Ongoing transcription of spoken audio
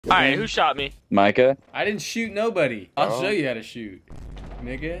Alright, who shot me? Micah, I didn't shoot nobody. I'll Oh. show you how to shoot,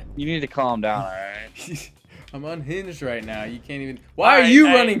 nigga. you need to calm down, alright? I'm unhinged right now. You can't even. Why are Alright, you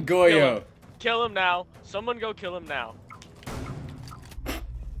hey, running, Goyo? Kill him now. Someone go kill him now.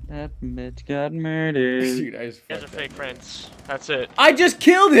 That bitch got murdered. Dude, I just You guys are fucked fake up. friends. That's it. I just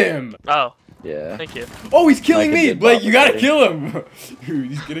killed him. Oh, Yeah. thank you. Oh, he's killing Micah me. did Blake, Bob you gotta Marley. kill him. Dude,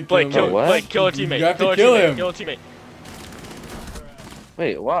 he's gonna kill Blake, him. kill, what? Blake, kill a teammate. You have to a kill teammate. him. Kill a teammate.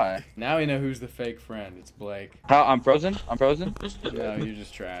 Wait, why? Now we know who's the fake friend. It's Blake. How? I'm frozen? I'm frozen? No, you're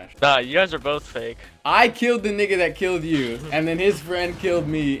just trash. Nah, you guys are both fake. I killed the nigga that killed you, and then his friend killed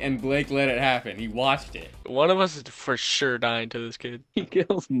me, and Blake let it happen. He watched it. One of us is for sure dying to this kid. He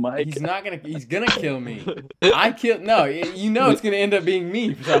kills Mike. He's not gonna. He's gonna kill me. I killed. No, you know it's gonna end up being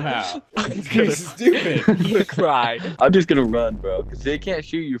me somehow. It's gonna be stupid. I'm gonna cry. I'm just gonna run, bro, because they can't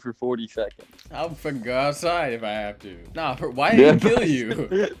shoot you for 40 seconds. I'll fucking go outside if I have to. Nah, why did he kill you?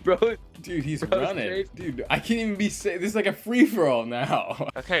 Bro, Dude, he's Bro, running. straight- Dude, I can't even be safe. This is like a free for all now.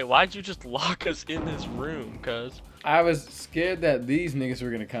 Okay, why'd you just lock us in this room, cuz? I was scared that these niggas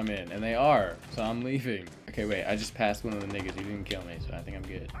were gonna come in, and they are. So I'm leaving. Okay, wait. I just passed one of the niggas. He didn't kill me, so I think I'm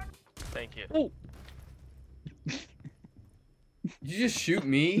good. Thank you. Did you just shoot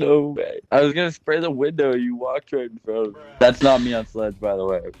me? no way. I was gonna spray the window, you walked right in front of me. That's not me on Sledge, by the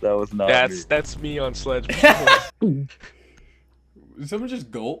way. That was not me. That's me on Sledge. Did someone just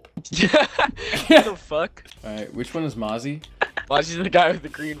gulp? Yeah. What the fuck? Alright, which one is Mozzie? Why's he the guy with the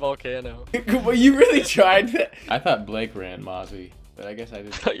green volcano? Well, you really tried that. I thought Blake ran Mozzie, but I guess I I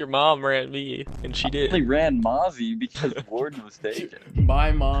didn't. thought your mom ran me, and she I did. only ran Mozzie because Warden was taken.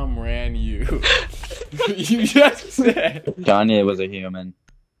 My mom ran you. You just said. Kanye was a human.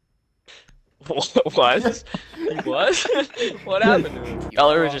 What? He was? What happened to him?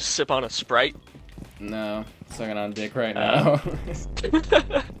 Y'all ever just sip on a Sprite? No, sucking on dick right now.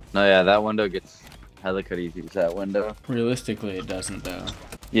 No, yeah, that window gets hella could easy use that window. Realistically, it doesn't though.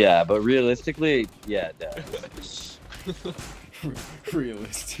 Yeah, but realistically, yeah, it does.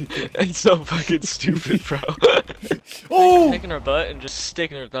 Realistically. It's so fucking stupid, bro. Oh! Taking her butt and just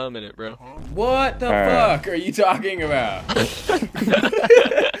sticking her thumb in it, bro. What the Alright. fuck are you talking about?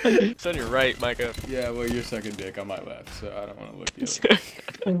 It's on your right, Micah. Yeah, well, you're sucking dick on my left, so I don't want to look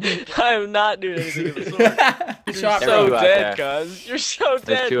you up. I am not doing anything of the sort. You're Shot so two out dead, there. cuz. You're so dead,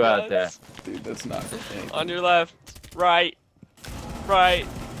 There's two out cuz. there. Dude, that's not anything. On your left, right, right,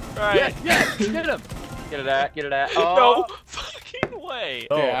 right. Yeah, get him! Get it at, get it at. No fucking way.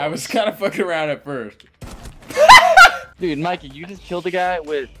 Okay, I was kind of fucking around at first. Dude, Mikey, you just killed a guy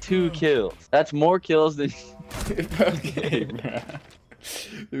with 2 kills. That's more kills than. Okay, bro.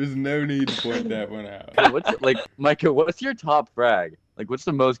 There's no need to point that one out. What's like, Micah? What's your top frag? Like, what's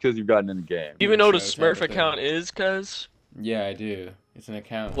the most kills you've gotten in the game? You even know what a Shows Smurf everything. account is, cuz? Yeah, I do. It's an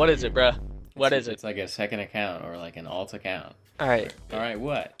account. What is it, bruh? What is It's it? like a second account or like an alt account. Alright. Alright,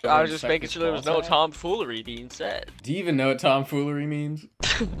 what? I was just making Suck sure there was this no ball sack? tomfoolery being said. Do you even know what tomfoolery means?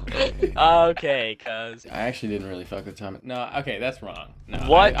 Okay, cuz. I actually didn't really fuck with Tom. No, okay, that's wrong. No,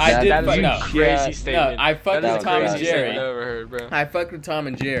 What? I did that fuck. is No, Crazy statement. I fucked That with is Tom the and craziest Jerry. statement I've ever heard, bro. I fucked with Tom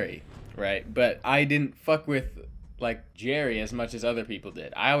and Jerry, right? But I didn't fuck with like Jerry as much as other people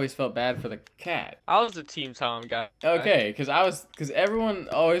did. I always felt bad for the cat. I was the Team Tom guy. Okay, because everyone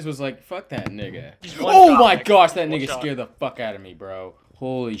always was like, "Fuck that nigga." He's one Oh shot, my nigga. gosh, that One nigga shot. scared the fuck out of me, bro.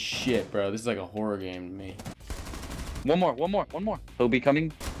 Holy shit, bro. This is like a horror game to me. One more. He'll be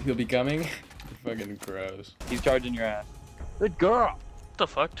coming. He'll be coming. Fucking gross. He's charging your ass. Good girl. What the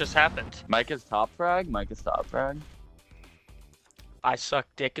fuck just happened? Micah's top frag. I suck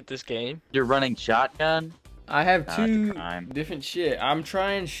dick at this game. You're running shotgun. I have Nah, two it's a crime. different shit. I'm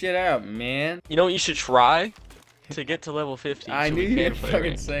trying shit out, man. You know what you should try? To get to level 50. I so knew we you can would play fucking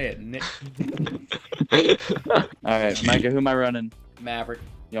ranked. say it, Nick. All right, Micah, who am I running? Maverick.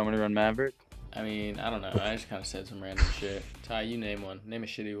 You want me to run Maverick? I mean, I don't know. I just kind of said some random shit. Ty, you name one. Name a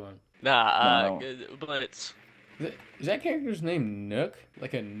shitty one. Nah, No. Blitz. Is that character's name Nook?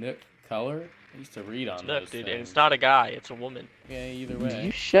 Like a Nook color? I used to read on Look, those dude, things. and it's not a guy, it's a woman. Yeah, either You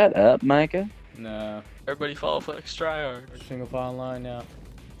way. shut up, Micah. No. Everybody follow Flex Tryhard. Single file line now.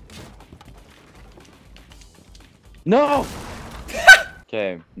 No.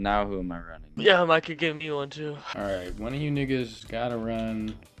 Okay, now who am I running? Yeah, Mike could give me one too. Alright, one of you niggas gotta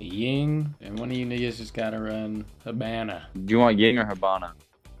run Ying, and one of you niggas just gotta run Habana. Do you want Ying or Habana?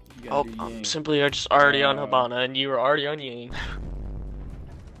 You Oh, gotta do I'm Ying. simply just already on Habana, and you were already on Ying.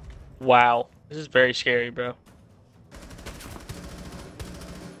 Wow, this is very scary, bro.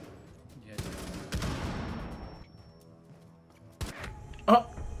 Oh!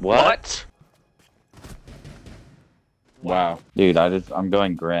 What? Wow. Dude, I'm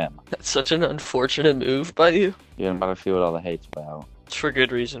going Grim. That's such an unfortunate move by you. Dude, I'm about to feel what all the hate's about. It's for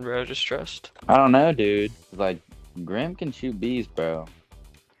good reason, bro. Just trust. I don't know, dude. Like, Grim can shoot bees, bro.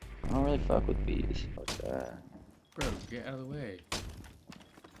 I don't really fuck with bees. Fuck that. Bro, get out of the way.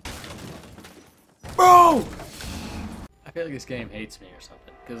 Bro! I feel like this game hates me or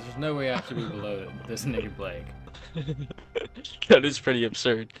something. Because there's no way I should be below this nigga Blake. That is pretty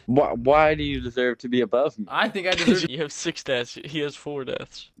absurd. Why do you deserve to be above me? I think I deserve. You have 6 deaths. He has 4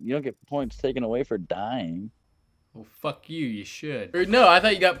 deaths. You don't get points taken away for dying. Well, fuck you. You should. Or, no, I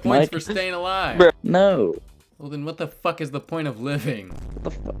thought you got points Mike. for staying alive. Bro, no. Well, then what the fuck is the point of living? What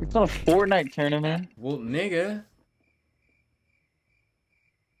the fuck? It's not a Fortnite tournament. Well, nigga.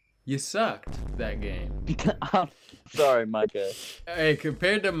 You sucked that game. I'm sorry, Micah. Hey,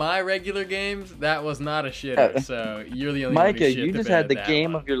 compared to my regular games, that was not a shitter. So you're the only one who Micah, shit you the just bed had the that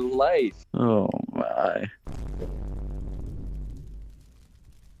game one. of your life. Oh my.